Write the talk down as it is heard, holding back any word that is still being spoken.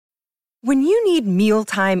When you need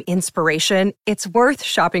mealtime inspiration, it's worth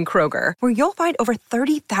shopping Kroger, where you'll find over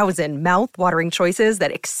 30,000 mouth-watering choices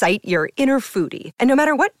that excite your inner foodie. And no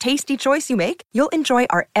matter what tasty choice you make, you'll enjoy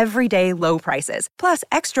our everyday low prices, plus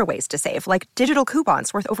extra ways to save, like digital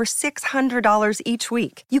coupons worth over $600 each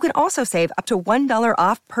week. You can also save up to $1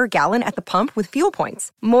 off per gallon at the pump with fuel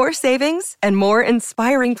points. More savings and more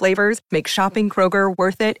inspiring flavors make shopping Kroger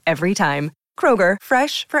worth it every time. Kroger,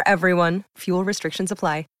 fresh for everyone. Fuel restrictions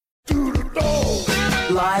apply.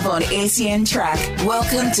 Live on SEN Track,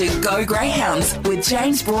 welcome to Go Greyhounds with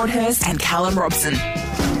James Broadhurst and Callum Robson.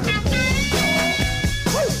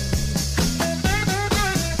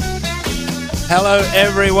 Hello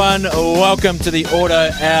everyone, welcome to the Auto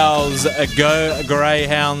Owls Go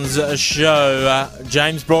Greyhounds show.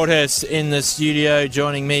 James Broadhurst in the studio.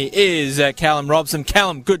 Joining me is Callum Robson.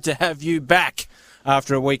 Callum, good to have you back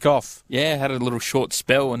after a week off. Yeah, had a little short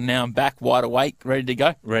spell and now I'm back wide awake, ready to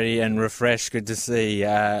go. Ready and refreshed, good to see.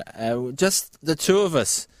 Just the two of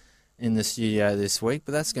us in the studio this week,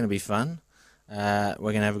 but that's going to be fun. We're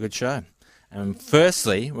going to have a good show.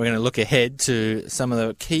 Firstly, we're going to look ahead to some of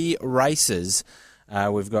the key races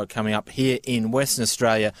we've got coming up here in Western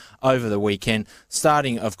Australia over the weekend,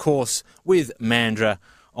 starting, of course, with Mandurah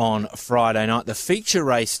on Friday night. The feature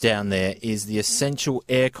race down there is the Essential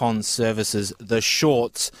Aircon Services, the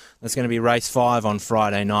Shorts. That's going to be race 5 on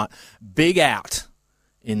Friday night. Big out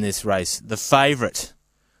in this race. The favourite,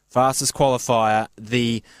 fastest qualifier,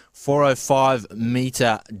 the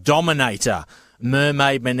 405-metre dominator,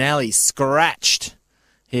 Mermaid Manali, scratched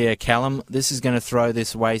here, Callum. This is going to throw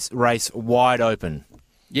this race wide open.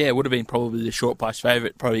 Yeah, it would have been probably the short price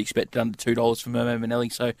favourite, probably expected under $2 for Mermaid Manali,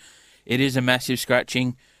 so it is a massive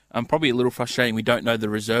scratching. Probably a little frustrating we don't know the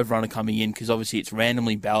reserve runner coming in because obviously it's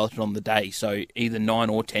randomly balloted on the day, so either 9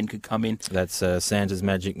 or 10 could come in. That's Santa's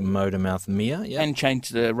Magic Motormouth Mia. Yep. And change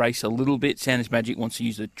the race a little bit. Santa's Magic wants to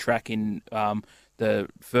use the track in the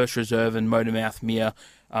first reserve, and Motormouth Mia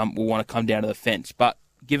will want to come down to the fence. But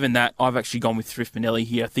given that, I've actually gone with Thrift Manelli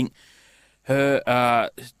here. I think her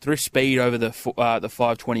thrift speed over the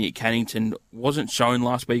 520 at Cannington wasn't shown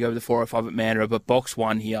last week over the 405 at Mandurah, but box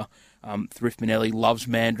 1 here. Thrift Manelli loves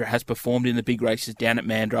Mandurah, has performed in the big races down at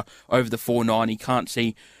Mandurah over the 490. Can't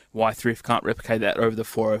see why Thrift can't replicate that over the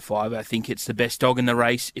 405. I think it's the best dog in the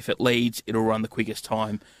race. If it leads, it'll run the quickest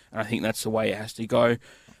time, and I think that's the way it has to go.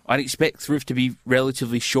 I'd expect Thrift to be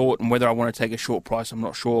relatively short, and whether I want to take a short price, I'm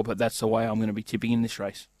not sure, but that's the way I'm going to be tipping in this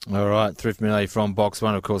race. All right, Thrift Manelli from box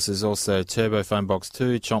 1. Of course, there's also Turbo Phone box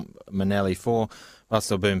 2, Chomp Manelli 4,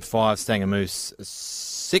 Buster Boom 5, Stanger Moose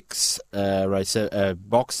 6,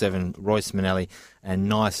 box 7, Royce Manelli, and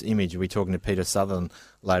Nice Image. We'll be talking to Peter Sutherland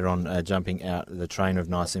later on, jumping out, the trainer of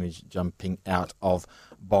Nice Image, jumping out of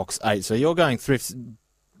box 8. So you're going Thrift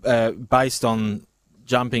based on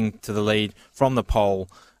jumping to the lead from the pole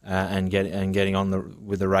and getting on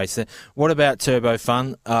with the race there. What about Turbo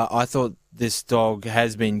Fun? I thought this dog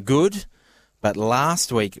has been good, but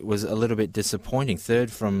last week was a little bit disappointing. Third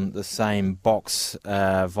from the same box,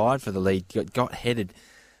 vied for the lead, got headed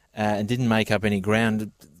and didn't make up any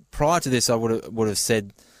ground. Prior to this, I would have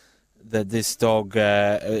said that this dog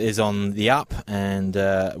is on the up and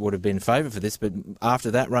would have been favourite for this, but after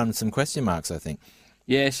that run, some question marks, I think.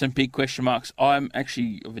 Yeah, some big question marks. I'm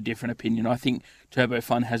actually of a different opinion. I think Turbo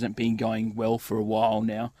Fun hasn't been going well for a while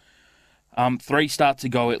now. 3 starts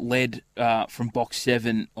ago, it led from box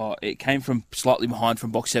 7. It came from slightly behind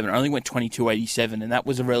from box 7. It only went 22.87, and that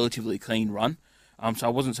was a relatively clean run. So I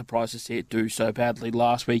wasn't surprised to see it do so badly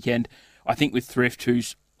last weekend. I think with Thrift,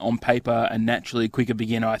 who's on paper and naturally a quicker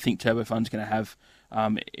beginner, I think Turbo Fun's going to have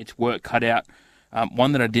its work cut out.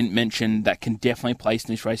 One that I didn't mention that can definitely place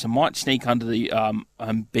in this race, I might sneak under the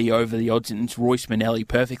be over the odds, and it's Royce Manelli,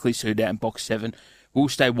 perfectly suited out in box 7. Will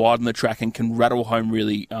stay wide on the track and can rattle home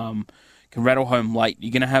really, can rattle home late.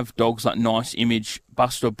 You're going to have dogs like Nice Image,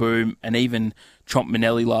 Buster Boom, and even Chomp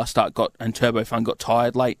Manelli last start and Turbo Fun got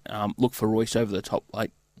tired late. Look for Royce over the top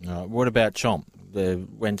late. What about Chomp?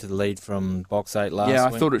 Went to the lead from box 8 last week. Yeah, I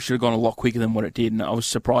thought it should have gone a lot quicker than what it did, and I was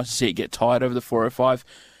surprised to see it get tired over the 405.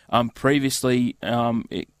 Previously,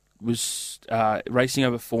 it was racing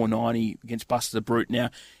over 490 against Buster the Brute. Now,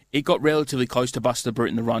 it got relatively close to Buster the Brute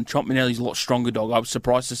in the run. Chomp Manelli's a lot stronger dog. I was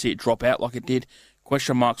surprised to see it drop out like it did.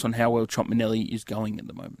 Question marks on how well Chomp Manelli is going at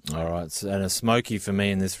the moment. All right, and a smoky for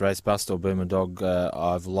me in this race, Buster Boomer Dog.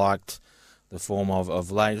 I've liked the form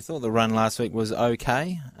of late. I thought the run last week was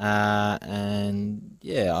okay, and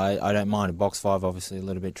yeah, I don't mind. Box 5 obviously a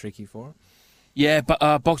little bit tricky for it. Yeah, but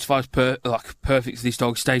box 5's perfect for this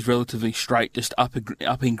dog. Stays relatively straight, just up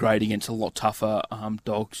in grade against a lot tougher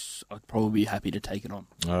dogs. I'd probably be happy to take it on.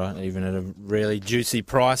 All right, even at a really juicy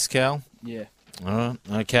price, Cal. Yeah. All right,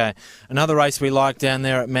 okay. Another race we like down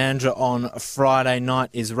there at Mandurah on Friday night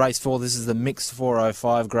is race 4. This is the mixed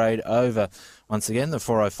 405 grade over. Once again, the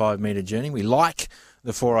 405 metre journey. We like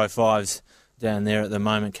the 405s down there at the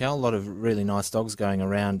moment, Cal. A lot of really nice dogs going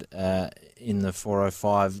around in the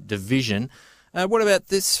 405 division. What about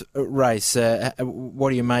this race? What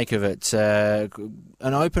do you make of it?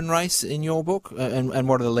 An open race in your book? And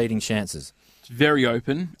what are the leading chances? It's very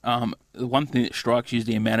open. The one thing that strikes you is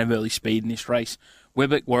the amount of early speed in this race.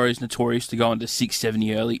 Webeck Warrior is notorious to go into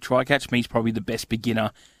 670 early. Try Catch Me is probably the best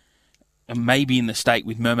beginner, maybe in the state,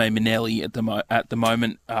 with Mermaid Manelli at the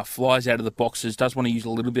moment. Flies out of the boxes, does want to use a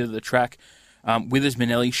little bit of the track. Withers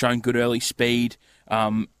Manelli shown good early speed.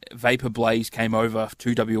 Vapor Blaze came over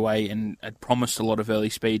to WA and had promised a lot of early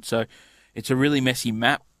speed. So it's a really messy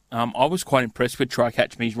map. I was quite impressed with Try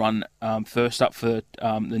Catch Me's run first up for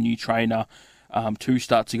the new trainer 2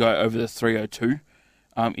 starts ago over the 302.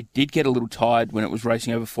 It did get a little tired when it was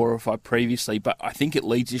racing over 405 previously, but I think it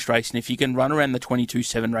leads this race. And if you can run around the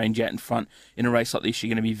 22.7 range out in front in a race like this, you're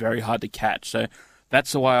going to be very hard to catch. So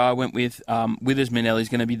that's the way I went with. Withers Manelli is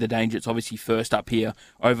going to be the danger. It's obviously first up here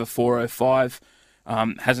over 405.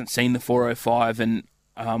 Hasn't seen the 405 and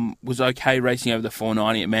was okay racing over the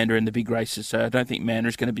 490 at Mandurah in the big races. So I don't think Mandurah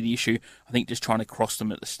is going to be the issue. I think just trying to cross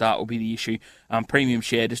them at the start will be the issue. Premium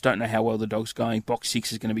Share, just don't know how well the dog's going. Box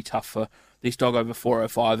 6 is going to be tough for this dog over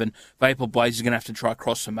 405. And Vapor Blaze is going to have to try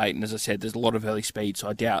cross some mate. And as I said, there's a lot of early speed, so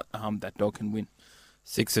I doubt that dog can win.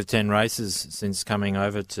 6 of 10 races since coming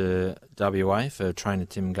over to WA for trainer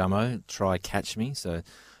Tim Gummo. Try Catch Me. So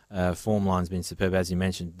form line's been superb, as you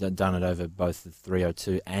mentioned. Done it over both the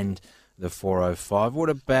 302 and the 405. What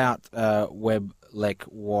about Webeck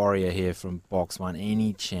Warrior here from Box 1?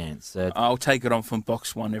 Any chance? I'll take it on from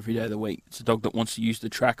Box 1 every day of the week. It's a dog that wants to use the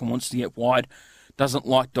track and wants to get wide. Doesn't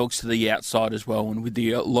like dogs to the outside as well. And with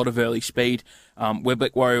a lot of early speed,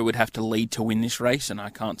 Webeck Warrior would have to lead to win this race, and I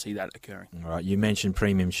can't see that occurring. All right, you mentioned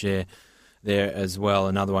Premium Share there as well.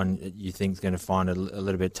 Another one you think is going to find it a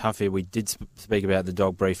little bit tough here. We did speak about the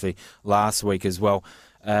dog briefly last week as well.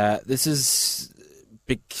 This is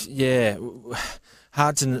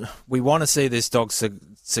hard to. We want to see this dog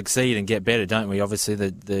succeed and get better, don't we? Obviously,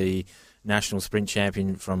 the national sprint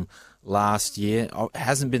champion from last year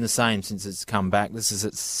hasn't been the same since it's come back. This is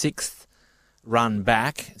its 6th run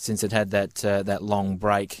back since it had that long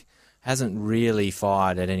break. Hasn't really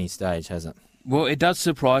fired at any stage, has it? Well, it does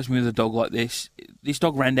surprise me with a dog like this. This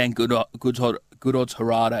dog ran down Good Odds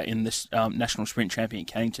Harada in this national sprint champion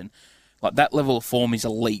at Cannington. Like, that level of form is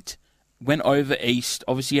elite. Went over east,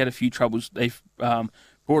 obviously had a few troubles. They've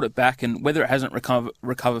brought it back, and whether it hasn't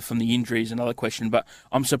recovered from the injury is another question, but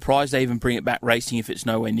I'm surprised they even bring it back racing if it's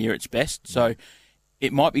nowhere near its best. So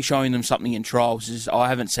it might be showing them something in trials. I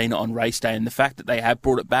haven't seen it on race day, and the fact that they have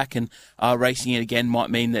brought it back and are racing it again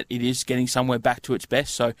might mean that it is getting somewhere back to its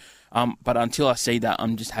best. So, but until I see that,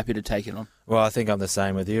 I'm just happy to take it on. Well, I think I'm the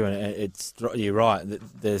same with you, and you're right.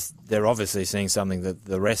 They're obviously seeing something that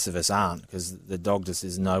the rest of us aren't, because the dog just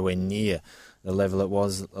is nowhere near the level it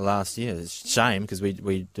was last year. It's a shame, because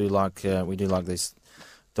we do like these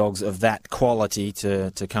dogs of that quality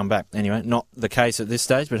to come back. Anyway, not the case at this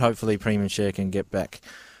stage, but hopefully Premium Share can get back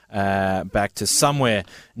to somewhere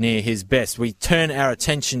near his best. We turn our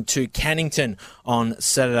attention to Cannington on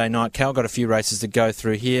Saturday night. Cal, got a few races to go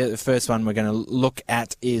through here. The first one we're going to look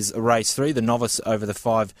at is race 3, the novice over the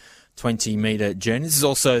 520 metre journey. This is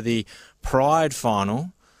also the Pride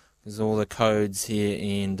final, because all the codes here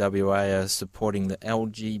in WA are supporting the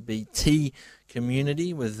LGBT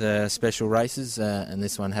community with special races, and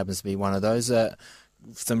this one happens to be one of those.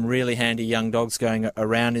 Some really handy young dogs going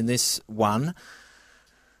around in this one.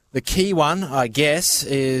 The key one, I guess,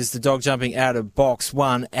 is the dog jumping out of box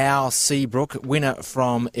 1, Al Seabrook, winner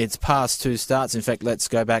from its past 2 starts. In fact, let's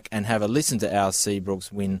go back and have a listen to Al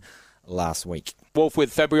Seabrook's win last week. Wolf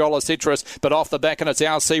with Fabiola Citrus, but off the back, and it's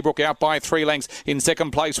Al Seabrook out by 3 lengths. In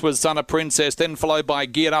second place was Son of Princess, then followed by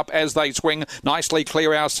Geared Up as they swing. Nicely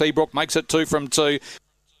clear, Al Seabrook makes it 2 from 2.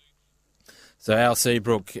 So Al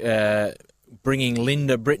Seabrook bringing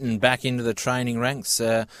Linda Britton back into the training ranks.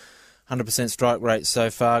 100% strike rate so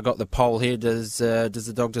far. Got the pole here. Does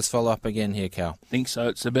the dog just follow up again here, Cal? I think so.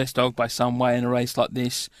 It's the best dog by some way in a race like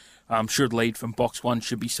this. Should lead from box 1.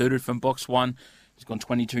 Should be suited from box 1. He's gone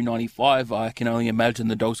 22.95. I can only imagine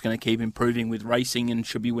the dog's going to keep improving with racing and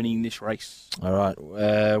should be winning this race. All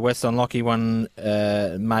right. West on Lockie won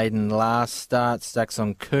maiden last start. Stacks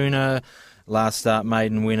on Kuna. Last start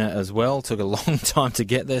maiden winner as well. Took a long time to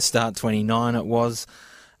get there. Start 29 it was.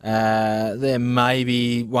 There may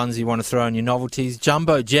be ones you want to throw in your novelties.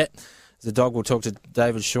 Jumbo Jet The dog we'll talk to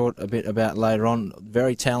David Short a bit about later on.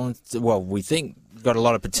 Very talented. Well, we think got a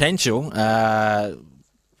lot of potential.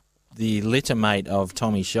 The litter mate of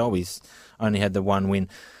Tommy Shelby's only had the one win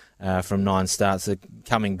from 9 starts.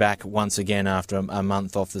 Coming back once again after a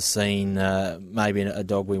month off the scene. Maybe a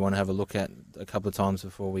dog we want to have a look at a couple of times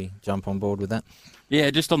before we jump on board with that.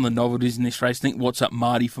 Yeah, just on the novelties in this race, I think What's Up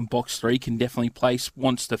Marty from box 3 can definitely place.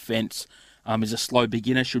 Wants the fence. Is a slow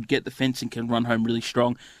beginner, should get the fence and can run home really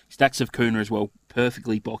strong. Stacks of Cooner as well,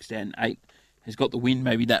 perfectly boxed out in 8. Has got the win.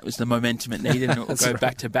 Maybe that was the momentum it needed and it will go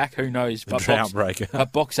back to back. Who knows?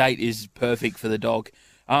 But box 8 is perfect for the dog.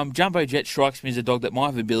 Jumbo Jet strikes me as a dog that might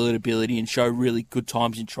have ability and show really good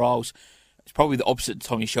times in trials. It's probably the opposite to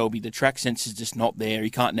Tommy Shelby. The track sense is just not there. He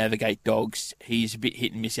can't navigate dogs. He's a bit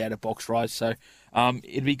hit and miss out of box rides. So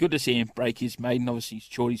it'd be good to see him break his maiden. Obviously,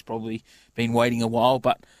 Shorty's probably been waiting a while,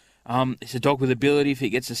 but it's a dog with ability. If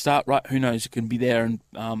it gets a start right, who knows? It can be there and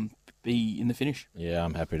be in the finish. Yeah,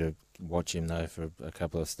 I'm happy to watch him, though, for a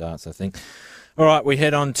couple of starts, I think. All right, we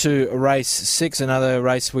head on to race 6, another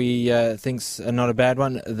race we think's not a bad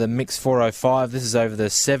one, the Mix 405. This is over the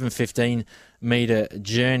 715-metre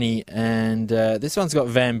journey, and this one's got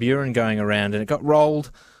Van Buren going around, and it got rolled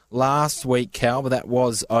last week, Cal, but that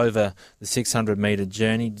was over the 600-metre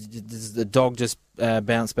journey. Does the dog just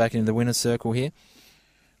bounce back into the winner's circle here?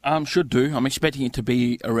 Should do. I'm expecting it to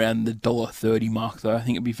be around the $1.30 mark, though. I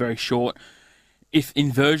think it'll be very short. If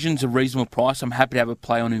Inversion's a reasonable price, I'm happy to have a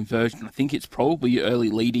play on Inversion. I think it's probably your early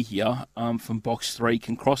leader here from box 3.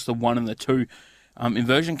 Can cross the 1 and the 2.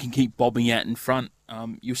 Inversion can keep bobbing out in front.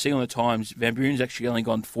 You'll see on the times, Van Buren's actually only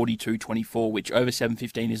gone 42.24, which over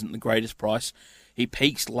 7.15 isn't the greatest price. He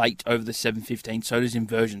peaks late over the 7.15, so does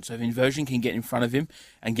Inversion. So if Inversion can get in front of him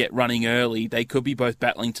and get running early, they could be both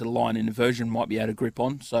battling to the line, and Inversion might be able to grip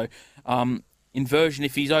on. So Inversion,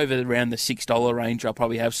 if he's over around the $6 range, I'll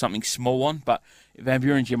probably have something small on, but if Van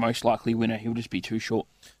Buren's your most likely winner, he'll just be too short.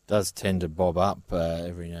 Does tend to bob up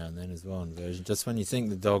every now and then as well, Inversion. Just when you think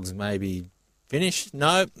the dog's maybe finished,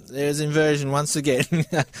 no, there's Inversion once again,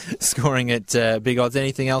 scoring at big odds.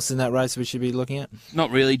 Anything else in that race we should be looking at? Not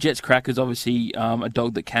really. Jets Cracker's obviously a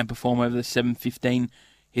dog that can perform over the 7.15.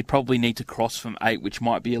 He'd probably need to cross from 8, which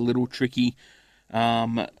might be a little tricky.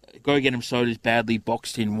 Go Get Him Soda's badly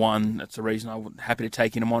boxed in 1. That's the reason I'm happy to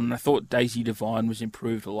take him on. And I thought Daisy Divine was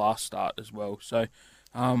improved the last start as well. So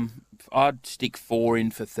I'd stick 4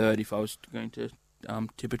 in for third if I was going to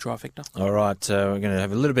tip a trifecta. All right, we're going to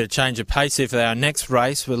have a little bit of change of pace here for our next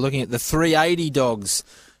race. We're looking at the 380 dogs,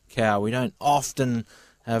 Cal. We don't often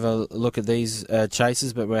have a look at these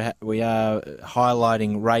chases, but we are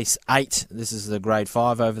highlighting race 8. This is the grade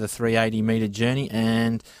 5 over the 380-metre journey,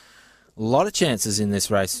 and a lot of chances in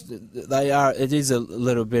this race. It is a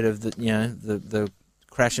little bit of the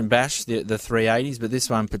crash and bash, the 380s, but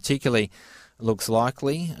this one particularly looks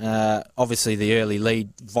likely. Obviously, the early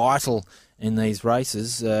lead vital in these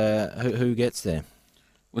races. Who gets there?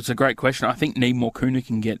 Well, it's a great question. I think Need More Cooner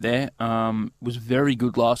can get there. Was very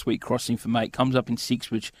good last week crossing for mate. Comes up in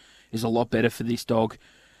 6, which is a lot better for this dog.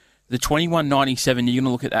 The 21.97, you're going to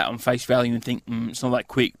look at that on face value and think, it's not that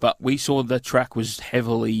quick. But we saw the track was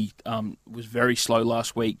was very slow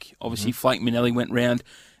last week. Obviously, Flake Minelli went round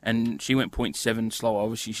and she went 0.7 slower.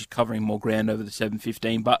 Obviously, she's covering more ground over the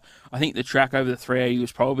 7.15. But I think the track over the 380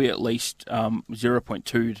 was probably at least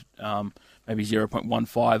 0.2, maybe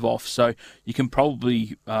 0.15 off. So you can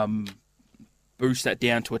probably boost that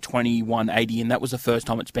down to a 21.80, and that was the first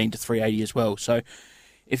time it's been to 380 as well. So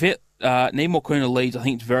if it Need More Cooner leads, I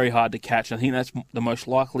think it's very hard to catch. I think that's the most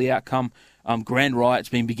likely outcome. Grand Riot's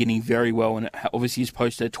been beginning very well, and it obviously is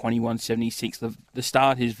posted at 21.76. The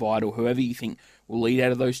start is vital. Whoever you think will lead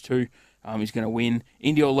out of those two is going to win.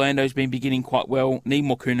 Indy Orlando's been beginning quite well. Need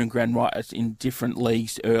More Cooner and Grand Riot in different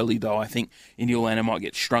leagues early, though. I think Indy Orlando might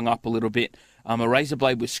get strung up a little bit. A Razor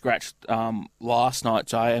Blade was scratched last night,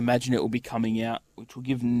 so I imagine it will be coming out, which will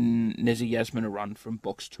give Nezzy Yasmin a run from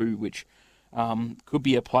box 2, which could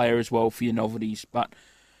be a player as well for your novelties. But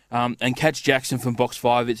and Catch Jackson from box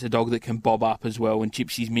 5, it's a dog that can bob up as well, and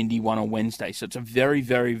Gypsy's Mindy won on Wednesday. So it's a very,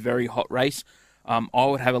 very, very hot race. I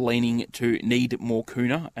would have a leaning to Need More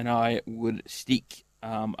Cooner, and I would stick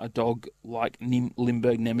a dog like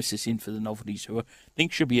Limburg Nemesis in for the novelties, who I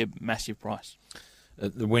think should be a massive price.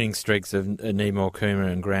 The winning streaks of Need More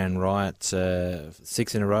Cooner and Grand Riot,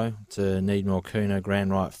 6 in a row to Need More Cooner,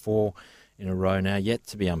 Grand Riot 4 in a row now, yet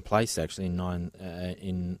to be unplaced actually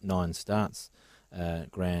in 9 starts.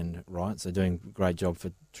 Grand Riot, so doing a great job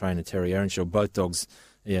for trainer Terry Earnshaw. Both dogs,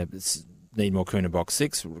 Need More Cooner box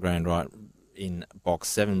 6, Grand Riot in box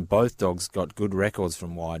 7. Both dogs got good records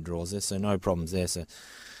from wide draws there, so no problems there. So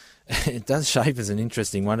It does shape as an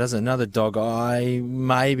interesting one, doesn't it? Another dog I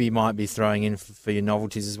maybe might be throwing in for your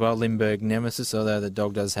novelties as well, Limburg Nemesis, although the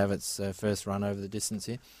dog does have its first run over the distance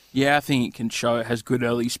here. Yeah, I think it can show it has good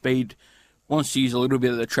early speed. Wants to use a little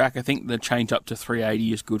bit of the track. I think the change up to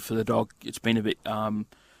 380 is good for the dog. It's been a bit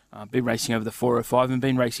been racing over the 405 and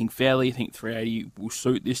been racing fairly. I think 380 will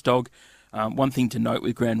suit this dog. One thing to note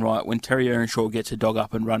with Grand Right, when Terry Earnshaw gets a dog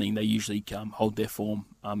up and running, they usually hold their form.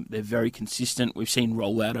 They're very consistent. We've seen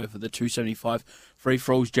roll out over the 275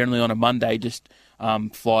 free-for-alls generally on a Monday, just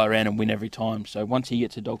fly around and win every time. So once he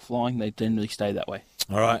gets a dog flying, they generally stay that way.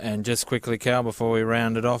 All right, and just quickly, Cal, before we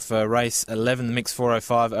round it off, race 11, the mixed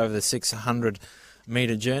 405 over the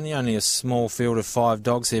 600-metre journey. Only a small field of 5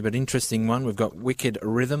 dogs here, but interesting one. We've got Wicked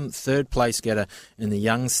Rhythm, third place getter in the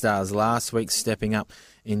Young Stars last week, stepping up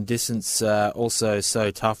in distance. Also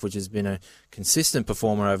So Tough, which has been a consistent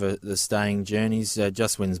performer over the staying journeys.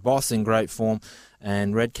 Just Wins Boss in great form,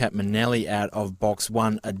 and Redcap Manelli out of box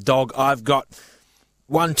 1. A dog I've got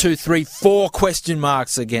 1, 2, 3, 4 question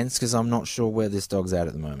marks against, because I'm not sure where this dog's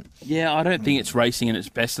at the moment. Yeah, I don't think it's racing at its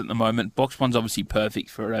best at the moment. Box 1's obviously perfect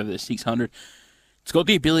for over the 600. It's got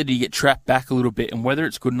the ability to get trapped back a little bit, and whether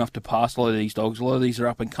it's good enough to pass a lot of these dogs, a lot of these are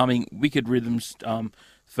up and coming. Wicked Rhythms,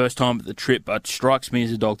 first time at the trip, but strikes me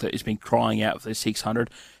as a dog that has been crying out for the 600.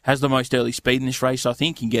 Has the most early speed in this race, I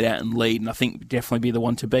think, can get out and lead, and I think definitely be the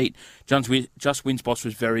one to beat. Just Wins Boss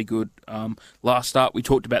was very good. Last start, we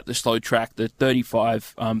talked about the slow track. The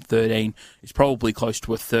 35-13 is probably close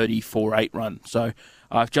to a 34-8 run. So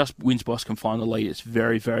if Just Wins Boss can find the lead, it's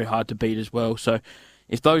very, very hard to beat as well. So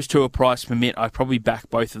if those two are price permit, I'd probably back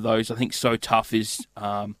both of those. I think So Tough is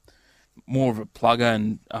more of a plugger,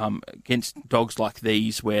 and against dogs like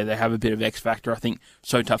these where they have a bit of X factor, I think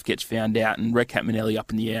So Tough gets found out, and Redcap Manelli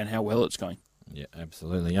up in the air and how well it's going. Yeah,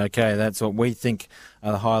 absolutely. Okay, that's what we think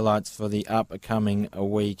are the highlights for the upcoming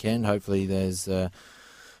weekend. Hopefully there's a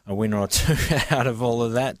winner or two out of all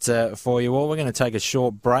of that for you all. We're going to take a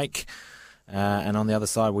short break. And on the other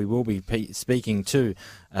side, we will be speaking to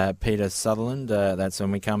Peter Sutherland. That's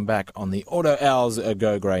when we come back on the Auto Owls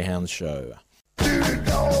Go Greyhounds show.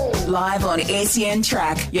 Live on SEN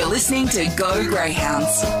Track, you're listening to Go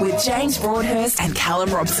Greyhounds with James Broadhurst and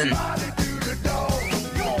Callum Robson.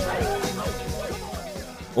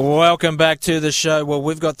 Welcome back to the show. Well,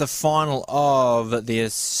 we've got the final of the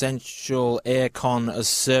Essential Aircon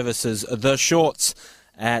Services, the Shorts,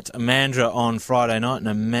 at Mandurah on Friday night, and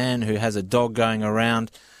a man who has a dog going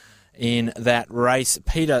around in that race,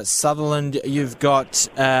 Peter Sutherland. You've got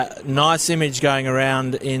a nice image going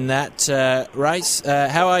around in that race.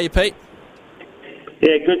 How are you, Pete?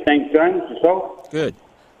 Yeah, good, thanks, James. Yourself? Good.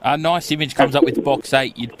 A nice image comes up with box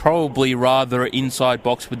 8. You'd probably rather an inside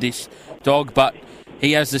box with this dog, but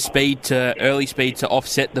he has the early speed to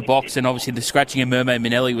offset the box, and obviously the scratching of Mermaid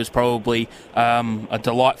Manelli was probably a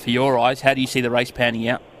delight for your eyes. How do you see the race panning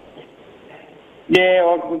out? Yeah,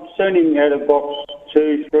 I've seen him out of box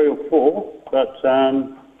 2, 3 or 4, but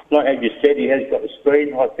like as you said, he has got the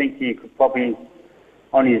speed. I think he could probably,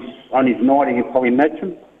 on his night, he could probably match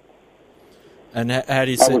him. And how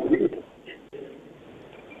do you see...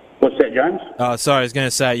 What's that, James? Oh, sorry, I was going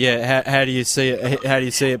to say, yeah. How do you see it? How do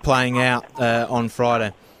you see it playing out on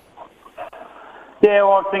Friday? Yeah,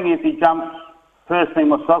 well, I think if he jumps, personally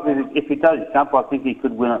myself, if he does jump, I think he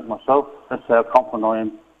could win it myself. That's how confident I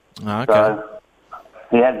am. Oh, okay. So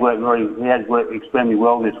he has worked extremely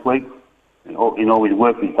well this week. In all his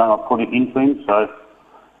work he's done, I put it into him. So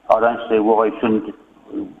I don't see why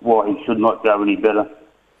he should not go any better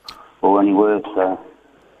or any worse. So.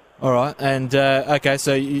 All right, and okay,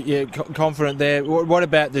 so you're confident there. What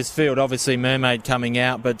about this field? Obviously, Mermaid coming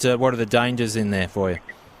out, but what are the dangers in there for you?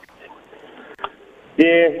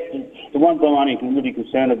 Yeah, the one thing I'm really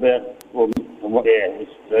concerned about, is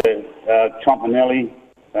Chomp Manelli,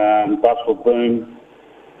 Bustle Boom,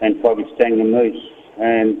 and probably Stang the Moose.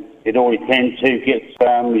 And it all depends who gets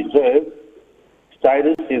reserve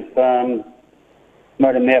status. If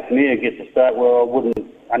Motor Mouth Mia gets a start, well, I wouldn't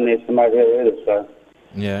underestimate her either, so...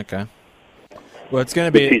 Yeah, okay. Well, it's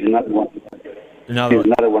going to be... She's another one.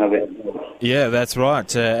 Another one of ours. Yeah, that's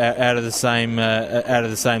right. Out of the same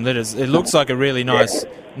litters. It looks like a really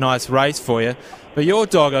nice race for you. But your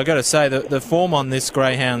dog, I've got to say, the form on this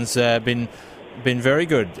greyhound's been very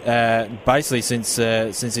good. Basically since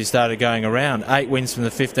he started going around. 8 wins from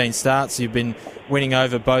the 15 starts. You've been winning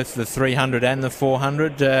over both the 300 and the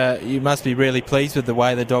 400. You must be really pleased with the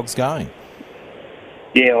way the dog's going.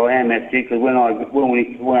 Yeah, I am actually, because when I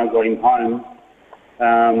got him home,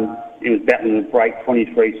 he was battling to break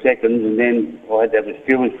 23 seconds, and then I had to have a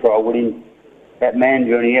stewards trial with him at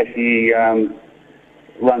Mandurah, and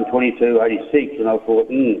run 22.86, and I thought,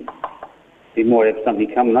 he might have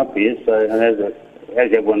something coming up here. So, and as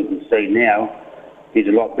everyone can see now, he's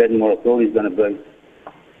a lot better than what I thought he was going to be.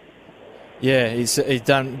 Yeah, he's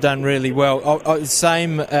done really well.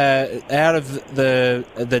 Same out of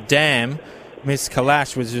the dam, Miss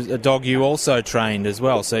Kalash was a dog you also trained as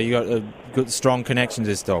well. So you got a good, strong connection to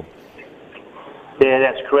this dog. Yeah,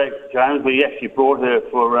 that's correct, James. We actually brought her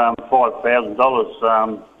for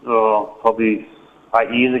 $5,000 probably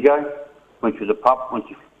 8 years ago when she was a pup, when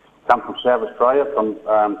she come from South Australia, from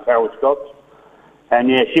Carol Scott's. And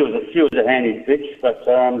yeah, she was a handy bitch, but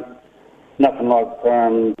nothing like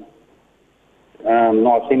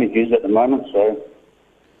Nice Images at the moment. So,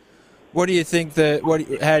 what do you think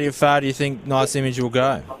how far do you think Nice Image will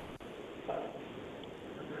go?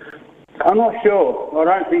 I'm not sure.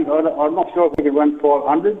 I'm not sure if we can run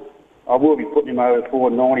 500. I will be putting him over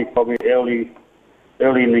 490 probably early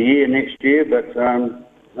in the year next year, but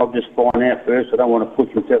I'll just find out first. I don't want to push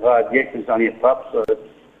him too hard yet because he's only a pup, so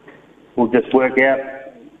we'll just work out,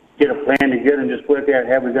 get a plan together and just work out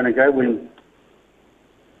how we're going to go with him.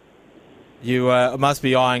 You must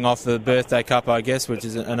be eyeing off the Birthday Cup, I guess, which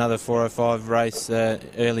is another 405 race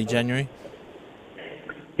early January.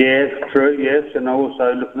 Yes, true, yes, and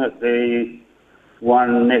also looking at the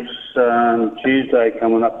one next Tuesday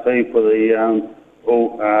coming up too for the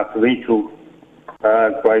provincial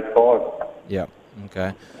grade 5. Yeah,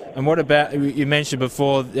 okay. And what about, you mentioned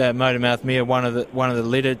before, Motormouth Mia, one of the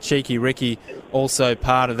litter, Cheeky Ricky, also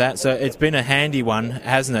part of that. So it's been a handy one,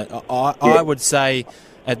 hasn't it? I would say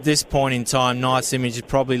at this point in time, Nice Image is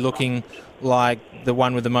probably looking like the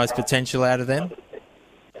one with the most potential out of them.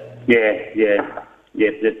 Yeah,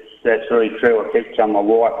 that's very true. I keep telling my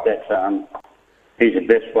wife that he's the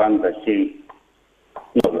best one, but she's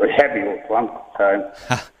not very happy with one. So,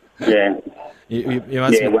 yeah. You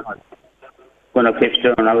must be... When I keep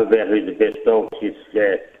telling her about who's the best dog, she's,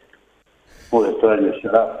 all they're telling me to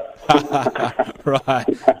shut up.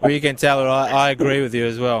 Right. Well, you can tell her I agree with you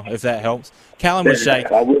as well, if that helps. Callum was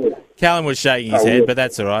shaking. I will. Callum was shaking his head, but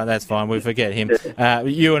that's all right. That's fine. We forget him.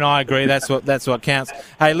 You and I agree. That's what counts.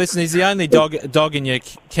 Hey, listen, he's the only dog in your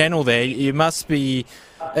kennel there. You must be.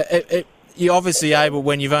 You're obviously able,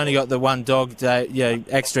 when you've only got the one dog,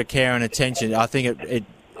 extra care and attention. I think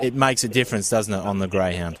it makes a difference, doesn't it, on the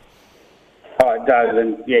greyhound? Oh, it does,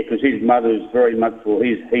 and yeah, because his mother is very much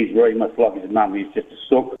he's very much like his mum. He's just a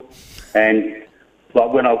sook, and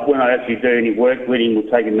like when I actually do any work with him,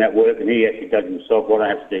 we'll take him out work, and he actually does it himself. I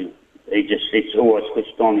don't have to do. It's always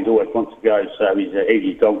switched on. He always wants to go, so he's an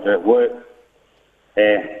easy dog to work.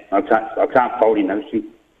 I can't fault him actually.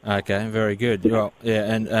 Okay, very good. Well,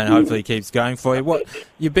 yeah, and hopefully he keeps going for you. What,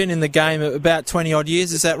 you've been in the game about 20 odd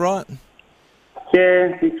years, is that right?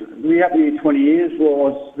 Yeah, we up here 20 years. Well, I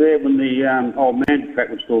was there when the old man track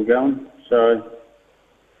was still going, so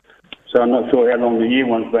I'm not sure how long the new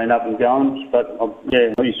one's been up and going. But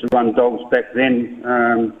I used to run dogs back then.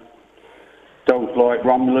 Dogs like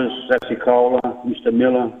Romulus, Sassicola, Mr.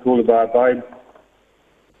 Miller, Coolabah Babe.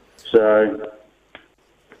 So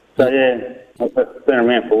yeah, I've been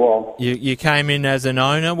around for a while. You came in as an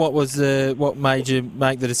owner. What made you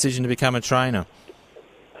make the decision to become a trainer?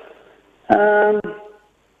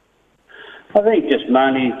 I think just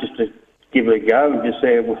mainly just to give it a go and just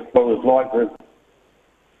see what it was like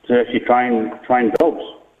to actually train dogs.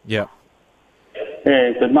 Yeah.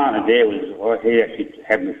 Yeah, because Martin Adair he actually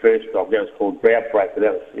had my first dog. That was called Broutbreaker.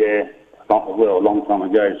 That was, a long time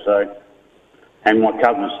ago. So, and my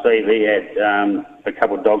cousin Steve, he had a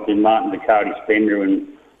couple of dogs in Martin, the Cardi Spender and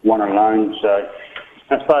one alone. So,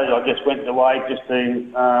 I suppose I just went the way just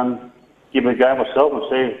to give it a go myself and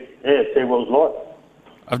see what it was like.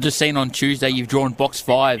 I've just seen on Tuesday you've drawn box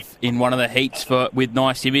 5 in one of the heats with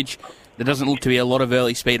Nice Image. There doesn't look to be a lot of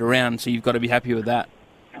early speed around, so you've got to be happy with that.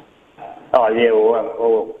 Oh yeah,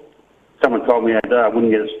 well someone told me I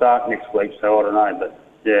wouldn't get a start next week, so I don't know. But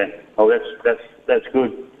yeah, that's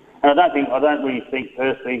good. And I don't really think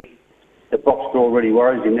personally the box draw really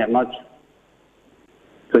worries him that much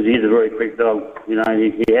because he is a very quick dog. You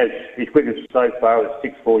know, his quickest so far is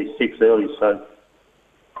 6:46 early, so.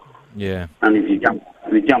 Yeah. And if he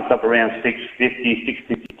jumps up around 6:50,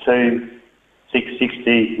 6:52,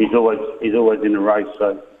 6:60, he's always in the race.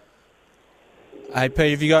 So. Hey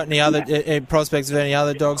Pete, have you got any other prospects of any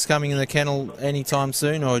other dogs coming in the kennel anytime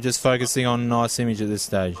soon, or just focusing on Nice Image at this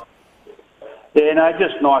stage? Yeah, no,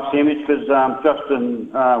 just Nice Image because Justin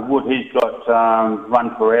Wood, he's got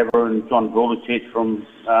Run Forever, and John Vulicich from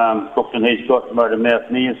Brookton, he's got Motormouth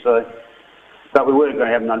Mia. So, but we were going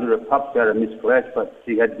to have another little pups out of Miss Clash, but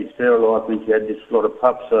she had to be sterilised when she had this lot of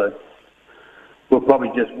pups. So we'll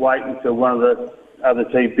probably just wait until one of the other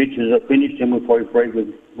two bitches are finished, and we'll probably breed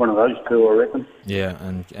with one of those two, I reckon. Yeah,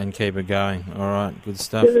 and keep it going. All right, good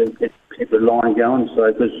stuff. Keep the line going,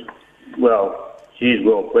 so, because, well, she is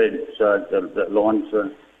well bred, so that line,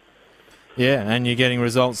 so... Yeah, and you're getting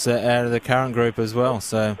results out of the current group as well,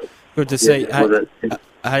 so good to see.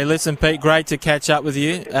 Hey, listen, Pete, great to catch up with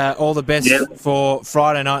you. All the best for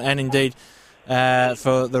Friday night and indeed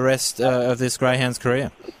for the rest of this Greyhounds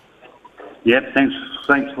career. Yep, thanks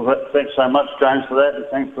so much, James, for that, and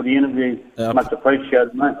thanks for the interview. Much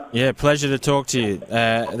appreciated, mate. Yeah, pleasure to talk to you.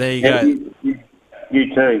 There you go.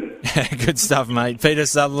 You too. Good stuff, mate. Peter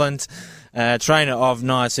Sutherland, trainer of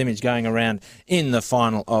Nice Image, going around in the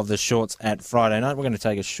final of the shorts at Friday night. We're going to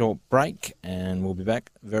take a short break, and we'll be back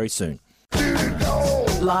very soon.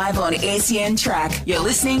 Live on SEN Track, you're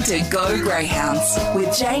listening to Go Greyhounds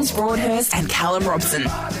with James Broadhurst and Callum Robson.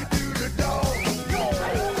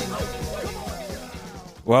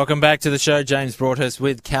 Welcome back to the show, James Broadhurst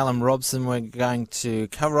with Callum Robson. We're going to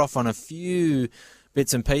cover off on a few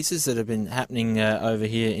bits and pieces that have been happening over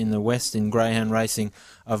here in the West in greyhound racing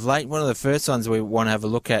of late. One of the first ones we want to have a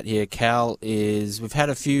look at here, Cal, is we've had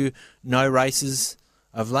a few no races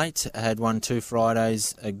of late. I had one 2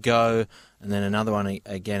 Fridays ago, and then another one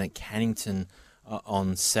again at Cannington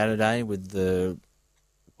on Saturday with the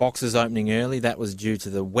boxes opening early. That was due to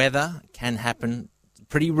the weather. Can happen,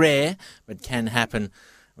 pretty rare, but can happen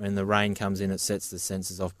when the rain comes in. It sets the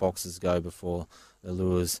sensors off, boxes go before the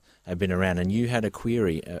lures have been around. And you had a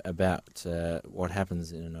query about what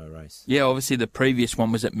happens in a no race. Yeah, obviously the previous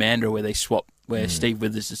one was at Mandurah where they swapped, where Steve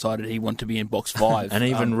Withers decided he wanted to be in box 5. An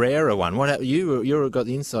even rarer one. What happened? You got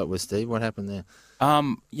the insight with Steve. What happened there?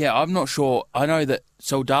 Yeah, I'm not sure. I know that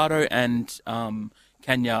Soldado and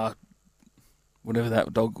Kenya, whatever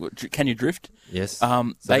that dog, Kenya Drift. Yes.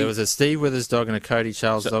 There was a Steve Withers dog and a Cody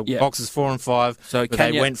Charles dog. Yeah. Boxes 4 and 5. So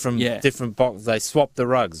Kenya, they went from different boxes. They swapped the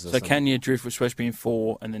rugs. So Kenya Drift was supposed to be in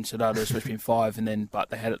 4, and then Soldado was supposed to be in 5, but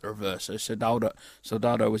they had it the reverse. So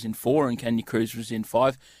Soldado was in 4, and Kenya Cruz was in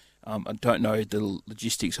 5. I don't know the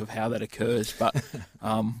logistics of how that occurs, but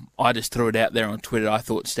I just threw it out there on Twitter. I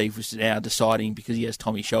thought Steve was now deciding, because he has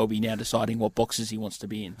Tommy Shelby, now deciding what boxes he wants to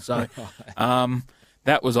be in. So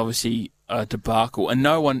that was obviously a debacle. And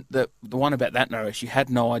no one, the one about that no race, you had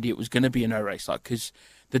no idea it was going to be a no race, because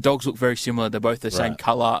the dogs look very similar. They're both the same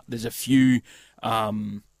colour. There's a few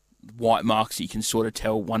white marks that you can sort of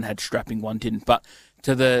tell one had strapping, one didn't. But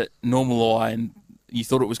to the normal eye, and you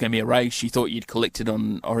thought it was going to be a race, you thought you'd collected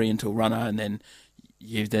on Oriental Runner, and then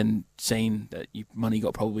you've then seen that your money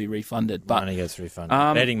got probably refunded. But money gets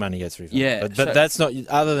refunded. Betting money gets refunded. Yeah, but that's not,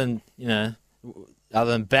 other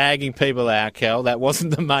than bagging people out, Cal, that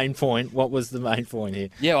wasn't the main point. What was the main point here?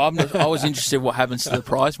 Yeah, I was interested in what happens to the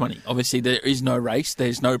prize money. Obviously, there is no race.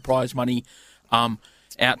 There's no prize money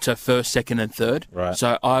out to first, second and third. Right.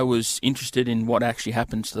 So I was interested in what actually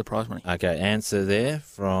happens to the prize money. Okay, answer there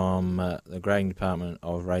from the grading department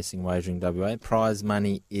of Racing Wagering WA. Prize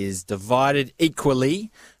money is divided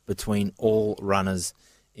equally between all runners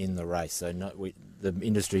in the race. So the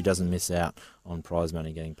industry doesn't miss out on prize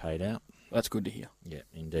money getting paid out. That's good to hear. Yeah,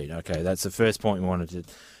 indeed. Okay, that's the first point we wanted to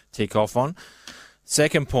tick off on.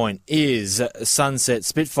 Second point is Sunset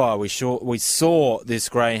Spitfire. We saw this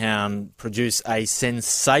greyhound produce a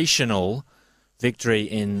sensational victory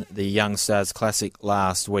in the Young Stars Classic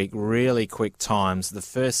last week. Really quick times. The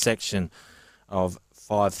first section of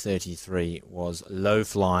 5:33 was low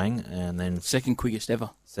flying, and then second quickest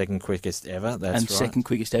ever. Second quickest ever. That's and right. Second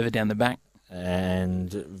quickest ever down the back.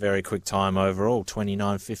 And very quick time overall,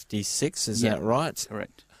 29.56. Is that right?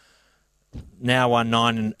 Correct. Now won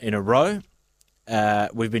 9 in a row.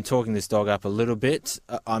 We've been talking this dog up a little bit.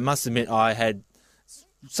 I must admit I had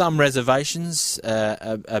some reservations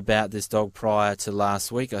about this dog prior to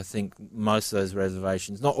last week. I think most of those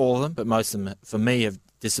reservations, not all of them, but most of them for me have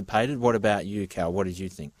dissipated. What about you, Cal? What did you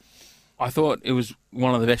think? I thought it was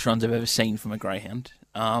one of the best runs I've ever seen from a greyhound.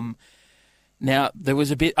 Now, there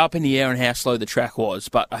was a bit up in the air on how slow the track was,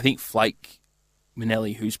 but I think Flake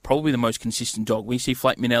Minelli, who's probably the most consistent dog, we see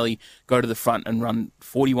Flake Minelli go to the front and run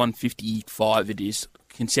 41.55 it is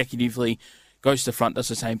consecutively, goes to the front, does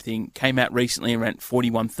the same thing, came out recently and ran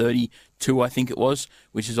 41.32 I think it was,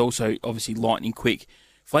 which is also obviously lightning quick.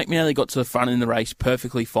 Flake Minelli got to the front in the race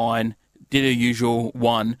perfectly fine, did her usual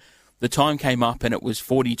one. The time came up and it was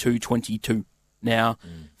 42.22. Now,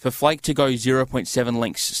 for Flake to go 0.7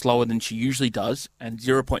 lengths slower than she usually does and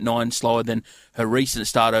 0.9 slower than her recent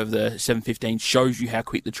start over the 7.15 shows you how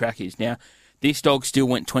quick the track is. Now, this dog still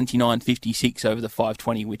went 29.56 over the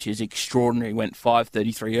 5.20, which is extraordinary. Went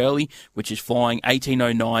 5.33 early, which is flying,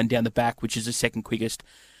 18.09 down the back, which is the second quickest.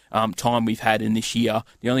 time we've had in this year.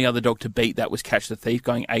 The only other dog to beat that was Catch the Thief,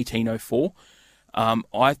 going 18.04.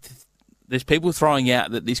 There's people throwing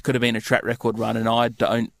out that this could have been a track record run, and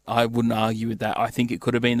I wouldn't argue with that. I think it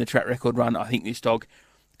could have been the track record run. I think this dog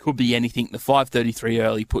could be anything. The 5:33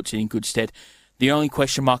 early puts it in good stead. The only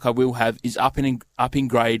question mark I will have is up in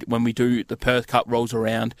grade when we do the Perth Cup rolls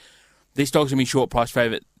around. This dog's going to be short price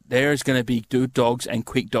favourite. There is going to be good dogs and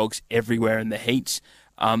quick dogs everywhere in the heats.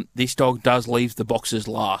 This dog does leave the boxes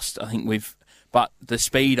last. I think but the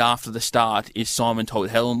speed after the start is Simon Told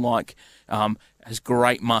Helen like. Has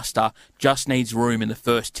great muster, just needs room in the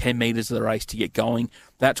first 10 metres of the race to get going.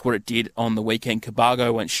 That's what it did on the weekend.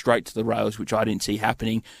 Cabargo went straight to the rails, which I didn't see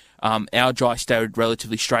happening. Our Jai stayed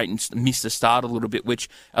relatively straight and missed the start a little bit, which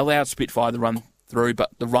allowed Spitfire to run through, but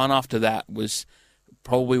the run after that was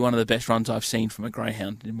probably one of the best runs I've seen from a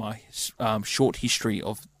greyhound in my short history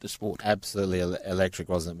of the sport. Absolutely electric,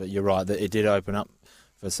 wasn't it? But you're right, that it did open up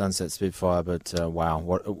for Sunset Spitfire, but wow,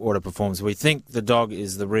 what a performance. We think the dog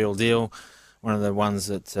is the real deal. One of the ones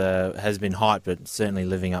that has been hyped, but certainly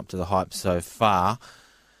living up to the hype so far.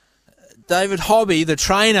 David Hobby, the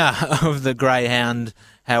trainer of the greyhound,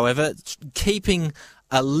 however, keeping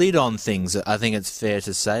a lid on things, I think it's fair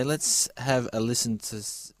to say. Let's have a listen to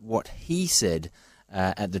what he said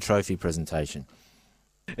at the trophy presentation.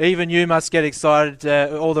 Even you must get excited,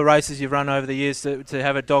 all the races you've run over the years, to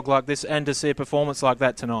have a dog like this and to see a performance like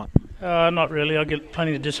that tonight. Not really. I get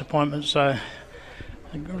plenty of disappointment, so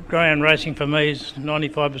greyhound racing for me is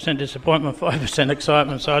 95% disappointment, 5%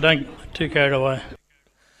 excitement, so I don't get too carried away.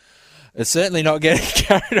 It's certainly not getting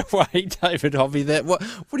carried away, David Hobby. What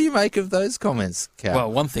do you make of those comments, Cal?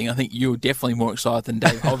 Well, one thing, I think you're definitely more excited than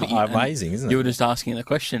Dave Hobby. Amazing, isn't it? You were just asking the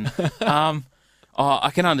question.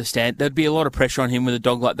 I can understand. There'd be a lot of pressure on him with a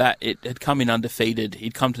dog like that. It had come in undefeated.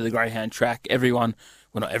 He'd come to the greyhound track. Everyone,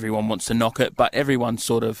 well, not everyone wants to knock it, but everyone's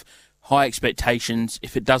sort of high expectations.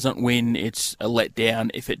 If it doesn't win, it's a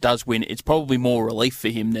letdown. If it does win, it's probably more relief for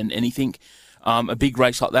him than anything. A big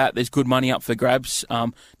race like that, there's good money up for grabs.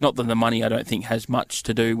 Not that the money, I don't think, has much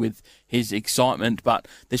to do with his excitement, but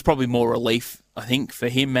there's probably more relief, I think, for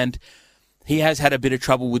him. And he has had a bit of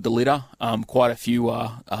trouble with the litter. Quite a few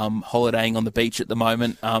are holidaying on the beach at the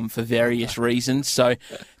moment for various reasons. So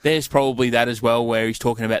there's probably that as well, where he's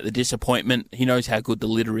talking about the disappointment. He knows how good the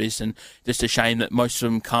litter is, and just a shame that most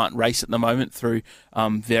of them can't race at the moment through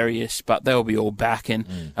various, but they'll be all back and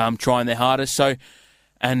trying their hardest. So,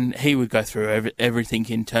 and he would go through everything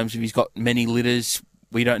in terms of he's got many litters.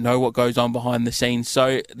 We don't know what goes on behind the scenes.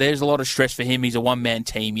 So there's a lot of stress for him. He's a one-man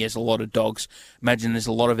team. He has a lot of dogs. Imagine there's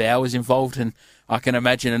a lot of hours involved, and I can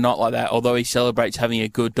imagine a night like that, although he celebrates having a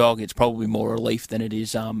good dog, it's probably more relief than it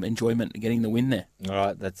is enjoyment getting the win there. All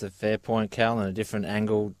right, that's a fair point, Cal, and a different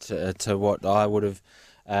angle to what I would have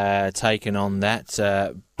taken on that.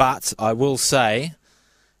 But I will say,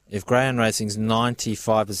 if greyhound racing's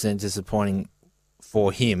 95% disappointing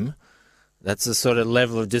for him, that's the sort of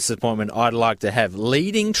level of disappointment I'd like to have.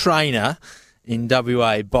 Leading trainer in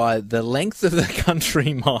WA by the length of the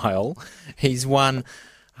country mile. He's won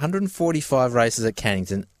 145 races at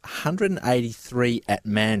Cannington, 183 at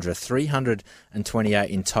Mandurah, 328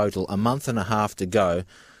 in total, a month and a half to go.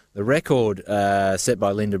 The record set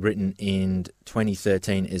by Linda Britton in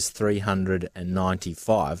 2013 is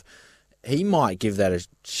 395. He might give that a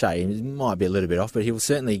shake. It might be a little bit off, but he'll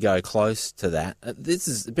certainly go close to that. This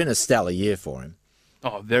has been a stellar year for him.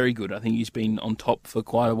 Oh, very good. I think he's been on top for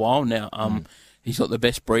quite a while now. He's got the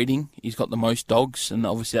best breeding. He's got the most dogs, and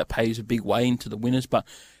obviously that pays a big way into the winners. But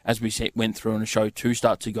as we went through on the show 2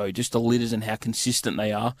 starts ago, just the litters and how consistent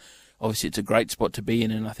they are. Obviously, it's a great spot to be in,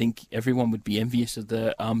 and I think everyone would be envious of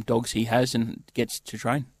the dogs he has and gets to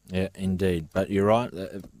train. Yeah, indeed. But you're right,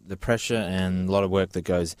 the pressure and a lot of work that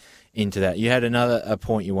goes into that. You had a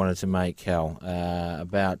point you wanted to make, Cal,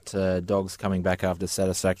 about dogs coming back after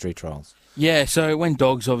satisfactory trials. Yeah, so when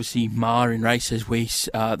dogs obviously mar in races,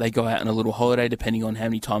 they go out on a little holiday depending on how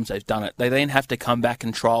many times they've done it. They then have to come back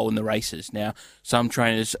and trial in the races. Now, some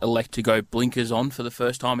trainers elect to go blinkers on for the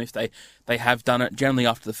first time if they have done it. Generally,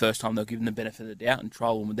 after the first time, they'll give them the benefit of the doubt and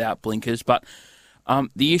trial them without blinkers. But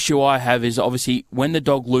the issue I have is obviously when the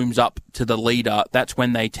dog looms up to the leader, that's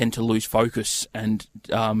when they tend to lose focus and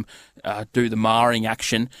do the marring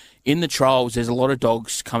action. In the trials, there's a lot of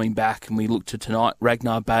dogs coming back, and we look to tonight.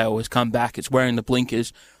 Ragnar Bale has come back. It's wearing the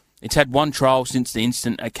blinkers. It's had one trial since the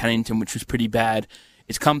incident at Cannington, which was pretty bad.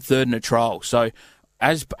 It's come third in a trial. So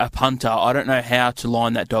as a punter, I don't know how to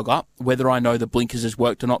line that dog up, whether I know the blinkers has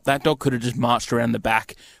worked or not. That dog could have just marched around the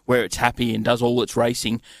back where it's happy and does all its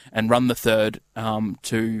racing and run the third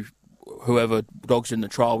to whoever dog's in the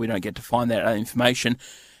trial. We don't get to find that information.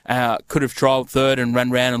 could have trialled third and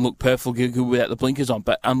run round and looked perfectly good without the blinkers on.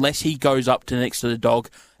 But unless he goes up to next to the dog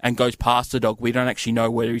and goes past the dog, we don't actually know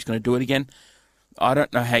whether he's going to do it again. I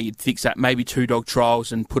don't know how you'd fix that. Maybe 2 dog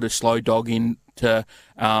trials and put a slow dog in to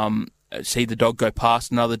see the dog go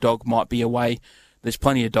past another dog might be a way. There's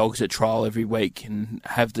plenty of dogs that trial every week and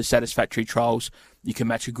have the satisfactory trials. You can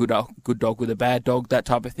match a good dog with a bad dog, that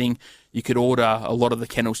type of thing. You could order a lot of the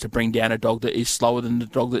kennels to bring down a dog that is slower than the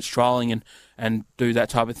dog that's trialling and do that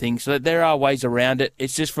type of thing. So there are ways around it.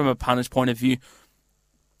 It's just from a punter's point of view.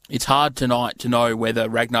 It's hard tonight to know whether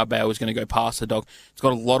Ragnar Bauer is going to go past the dog. It's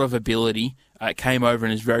got a lot of ability. It came over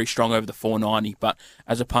and is very strong over the 490. But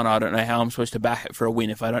as a punter, I don't know how I'm supposed to back it for a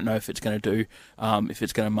win if I don't know if it's going to do, if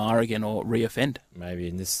it's going to mar again or re-offend. Maybe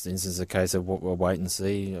in this instance, a case of we'll wait and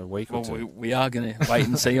see a week or two. We are going to wait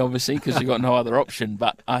and see, obviously, because we've got no other option.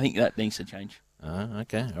 But I think that needs to change.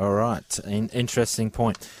 Okay, all right. Interesting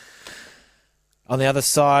point. On the other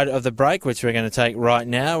side of the break, which we're going to take right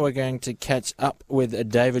now, we're going to catch up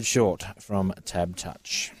with David Short from Tab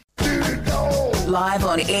Touch. Live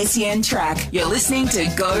on SEN Track, you're listening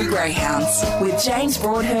to Go Greyhounds with James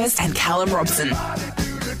Broadhurst and Callum Robson.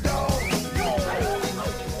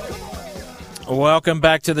 Welcome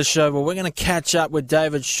back to the show. Well, we're going to catch up with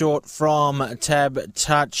David Short from Tab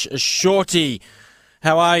Touch. Shorty,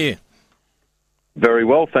 how are you? Very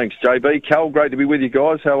well, thanks, JB. Cal, great to be with you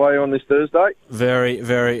guys. How are you on this Thursday? Very,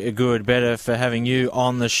 very good. Better for having you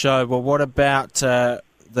on the show. Well, what about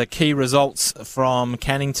the key results from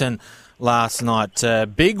Cannington last night?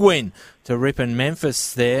 Big win to Ripon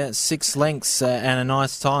Memphis there, 6 lengths and a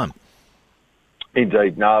nice time.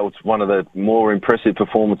 Indeed. No, it's one of the more impressive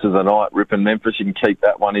performances of the night. Ripon Memphis, you can keep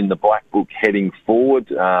that one in the black book heading forward.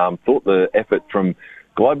 Thought the effort from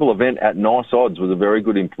Global Event at nice odds was a very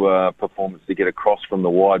good performance to get across from the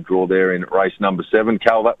wide draw there in race number 7.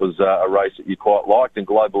 Cal, that was a race that you quite liked, and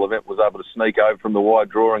Global Event was able to sneak over from the wide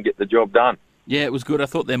draw and get the job done. Yeah, it was good. I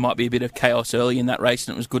thought there might be a bit of chaos early in that race,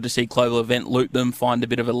 and it was good to see Global Event loop them, find a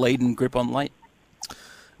bit of a lead and grip on late.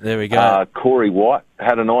 There we go. Corey White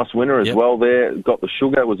had a nice winner as well there. Got the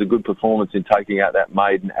sugar. It was a good performance in taking out that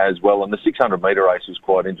maiden as well. And the 600-metre race was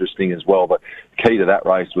quite interesting as well. But key to that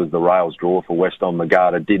race was the rails draw for Weston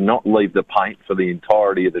Magada. Did not leave the paint for the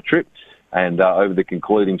entirety of the trip. And over the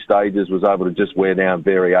concluding stages was able to just wear down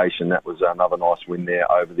Variation. That was another nice win there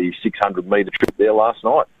over the 600-metre trip there last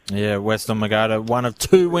night. Yeah, Weston Magada, one of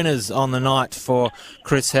 2 winners on the night for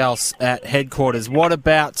Chris House at headquarters. What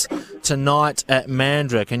about tonight at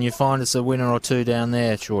Mandurah? Can you find us a winner or 2 down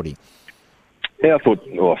there, Shorty? Yeah, I thought,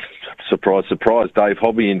 surprise, Dave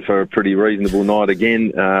Hobby in for a pretty reasonable night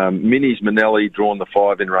again. Minis Manelli drawn the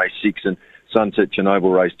 5 in race 6 and Sunset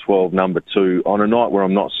Chernobyl race 12, number 2. On a night where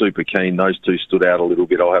I'm not super keen, those 2 stood out a little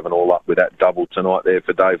bit. I'll have an all up with that double tonight there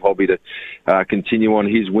for Dave Hobby to continue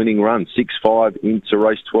on his winning run. 6-5 into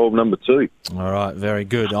race 12, number 2. All right, very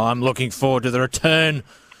good. I'm looking forward to the return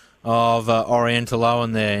of Oriental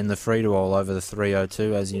Owen there in the free-to-all over the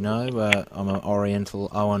 302, as you know. I'm an Oriental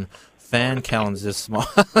Owen fan. Callum's just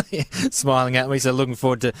smiling at me, so looking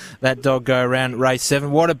forward to that dog go around race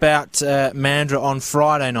 7. What about Mandurah on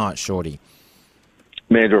Friday night, Shorty?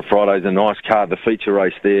 Mandurah Friday's a nice card. The feature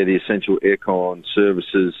race there, the Essential Aircon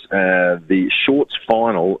Services, the shorts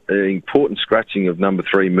final, important scratching of number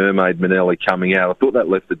 3, Mermaid Manelli coming out. I thought that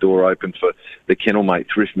left the door open for the kennelmate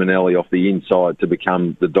Thrift Manelli off the inside to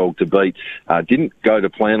become the dog to beat. Didn't go to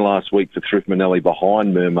plan last week for Thrift Manelli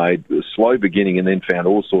behind Mermaid. It was a slow beginning and then found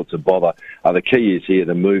all sorts of bother. The key is here,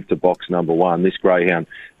 the move to box number 1. This greyhound,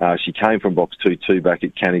 she came from box 2-2 back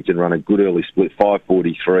at Cannington, run a good early split,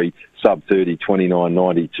 5:43. Sub 30,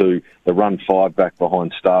 29.92. The run 5 back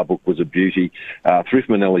behind Starbook was a beauty. Thrift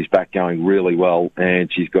Manelli's back going really well,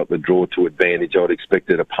 and she's got the draw to advantage. I would expect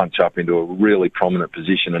her to punch up into a really prominent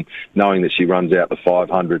position, and knowing that she runs out the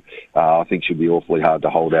 500, I think she'll be awfully hard to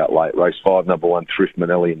hold out late. Race 5, number 1, Thrift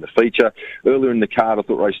Manelli in the feature. Earlier in the card, I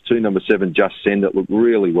thought race 2, number 7, Just Send It, looked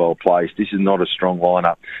really well placed. This is not a strong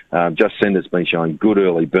lineup. Just Send It's been showing good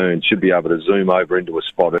early burn. Should be able to zoom over into a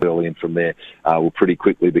spot early, and from there will pretty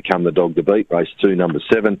quickly become the dog to beat. Race 2, number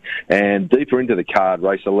 7. And deeper into the card,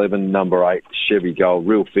 race 11, number 8, Chevy Gold.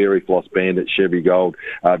 Real Fairy Floss Bandit, Chevy Gold,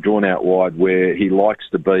 drawn out wide where he likes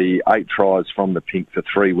to be. 8 tries from the pink for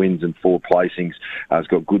 3 wins and 4 placings. He's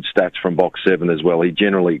got good stats from box 7 as well. He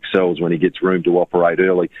generally excels when he gets room to operate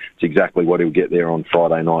early. It's exactly what he'll get there on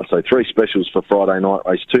Friday night. So 3 specials for Friday night.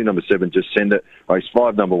 Race 2, number 7, Just Send It. Race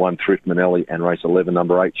 5, number 1, Thrift Manelli. And race 11,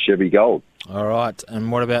 number 8, Chevy Gold. All right,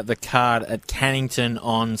 and what about the card at Cannington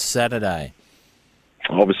on Saturday?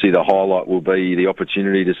 Obviously, the highlight will be the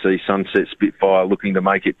opportunity to see Sunset Spitfire looking to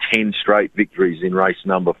make it 10 straight victories in race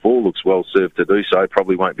number 4. Looks well served to do so.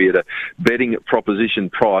 Probably won't be at a betting proposition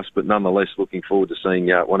price, but nonetheless looking forward to seeing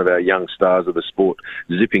one of our young stars of the sport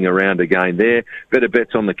zipping around again there. Better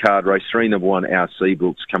bets on the card. Race 3, number 1, Our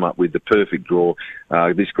Seabrooks come up with the perfect draw.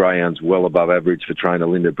 This greyhound's well above average for trainer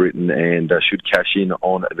Linda Britton and should cash in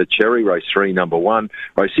on the Cherry. Race 3, number 1.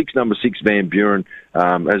 Race 6, number 6, Van Buren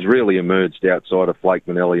has really emerged outside of Flake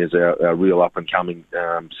Manelli as our real up-and-coming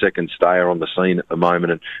second stayer on the scene at the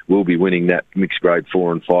moment, and will be winning that mixed grade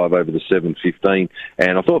 4 and 5 over the 7.15.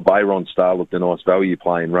 And I thought Bayron Star looked a nice value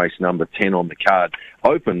play in race number 10 on the card.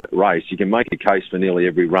 Open race, you can make a case for nearly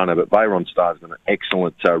every runner, but Bayron Star's got an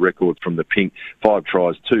excellent record from the pink. 5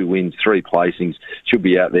 tries, 2 wins, 3 placings. Should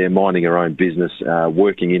be out there minding her own business,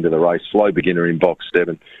 working into the race. Slow beginner in box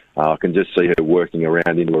 7. I can just see her working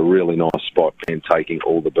around into a really nice spot and taking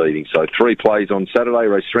all the beating. So 3 plays on Saturday.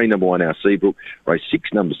 Race 3, number 1, Our Seabrook. Race 6,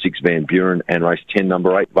 number 6, Van Buren. And race 10,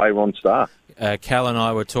 number 8, Bayron Star. Cal and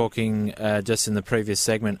I were talking just in the previous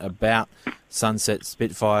segment about Sunset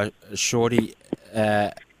Spitfire. Shorty,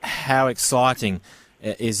 how exciting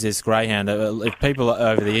is this greyhound? If people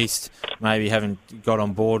over the east maybe haven't got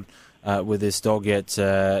on board with this dog yet,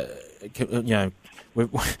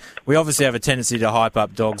 we obviously have a tendency to hype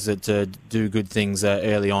up dogs that do good things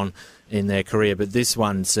early on in their career, but this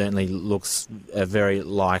one certainly looks very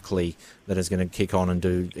likely that it's going to kick on and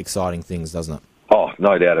do exciting things, doesn't it? Oh,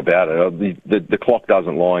 no doubt about it. The clock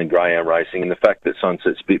doesn't lie in greyhound racing, and the fact that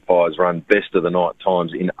Sunset Spitfire's run best of the night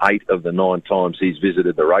times in 8 of the 9 times he's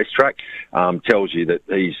visited the racetrack tells you that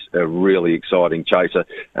he's a really exciting chaser.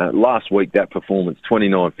 Last week, that performance,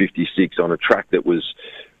 29.56 on a track that was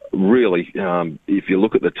really, if you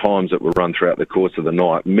look at the times that were run throughout the course of the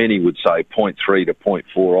night, many would say 0.3 to 0.4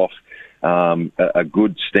 off a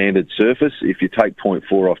good standard surface. If you take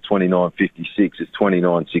 0.4 off 29.56, it's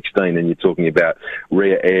 29.16, and you're talking about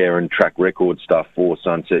rare air and track record stuff for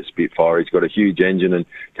Sunset Spitfire. He's got a huge engine and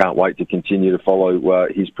can't wait to continue to follow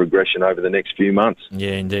his progression over the next few months.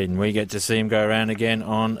 Yeah, indeed, and we get to see him go around again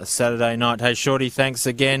on Saturday night. Hey, Shorty, thanks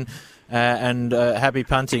again, and happy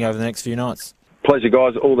punting over the next few nights. Pleasure,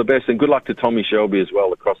 guys. All the best, and good luck to Tommy Shelby as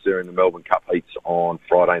well across there in the Melbourne Cup heats on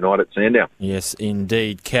Friday night at Sandown. Yes,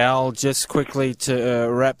 indeed. Cal, just quickly to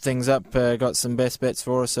wrap things up, got some best bets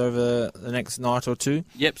for us over the next night or two?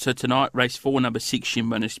 Yep, so tonight, race 4, number 6,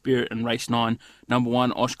 Shimbona Spirit, and race 9, number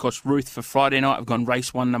 1, Oshkosh Ruth. For Friday night, I've gone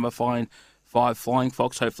race 1, number 5, Flying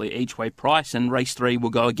Fox, hopefully each way price, and race 3 will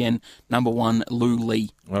go again, number 1, Lou Lee.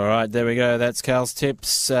 All right, there we go. That's Cal's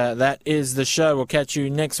tips. That is the show. We'll catch you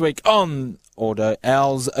next week on Auto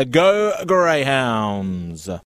Al's Go Greyhounds.